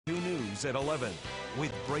2 News at 11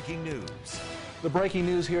 with breaking news. The breaking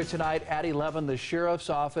news here tonight at 11, the sheriff's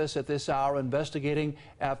office at this hour investigating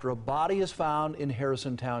after a body is found in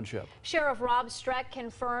Harrison Township. Sheriff Rob Streck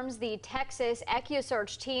confirms the Texas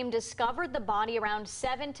EcuSearch team discovered the body around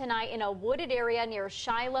 7 tonight in a wooded area near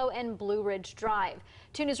Shiloh and Blue Ridge Drive.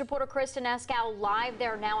 2 News reporter Kristen Eskow live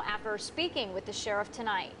there now after speaking with the sheriff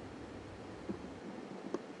tonight.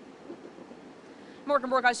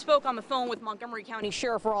 Morgan Brooke, I spoke on the phone with Montgomery County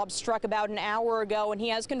Sheriff Rob Streck about an hour ago, and he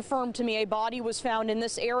has confirmed to me a body was found in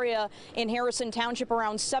this area in Harrison Township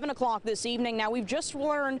around 7 o'clock this evening. Now, we've just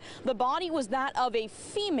learned the body was that of a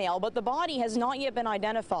female, but the body has not yet been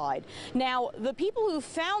identified. Now, the people who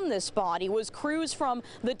found this body was crews from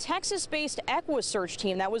the Texas-based EcuSearch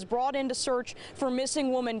team that was brought in to search for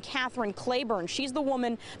missing woman Catherine Claiborne. She's the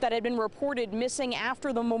woman that had been reported missing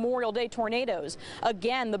after the Memorial Day tornadoes.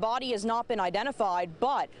 Again, the body has not been identified.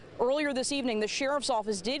 But earlier this evening, the sheriff's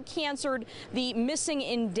office did cancel the missing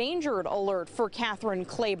endangered alert for Catherine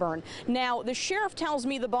Claiborne. Now, the sheriff tells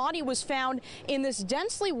me the body was found in this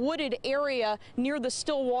densely wooded area near the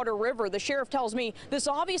Stillwater River. The sheriff tells me this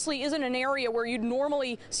obviously isn't an area where you'd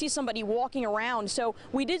normally see somebody walking around. So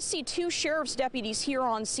we did see 2 sheriff's deputies here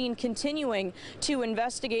on scene continuing to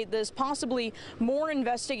investigate this, possibly more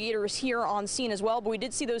investigators here on scene as well. But we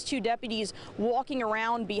did see those 2 deputies walking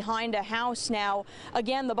around behind a house. Now,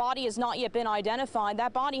 again, the body has not yet been identified.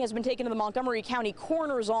 That body has been taken to the Montgomery County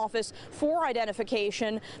Coroner's Office for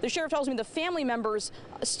identification. The sheriff tells me the family members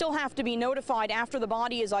still have to be notified after the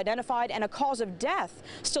body is identified, and a cause of death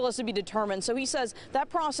still has to be determined. So he says that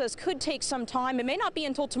process could take some time. It may not be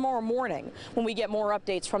until tomorrow morning when we get more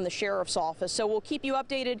updates from the sheriff's office. So we'll keep you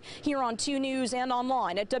updated here on 2 News and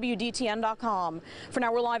online at WDTN.com. For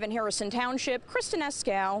now, we're live in Harrison Township. Kristen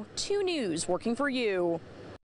Eskow, 2 News, working for you.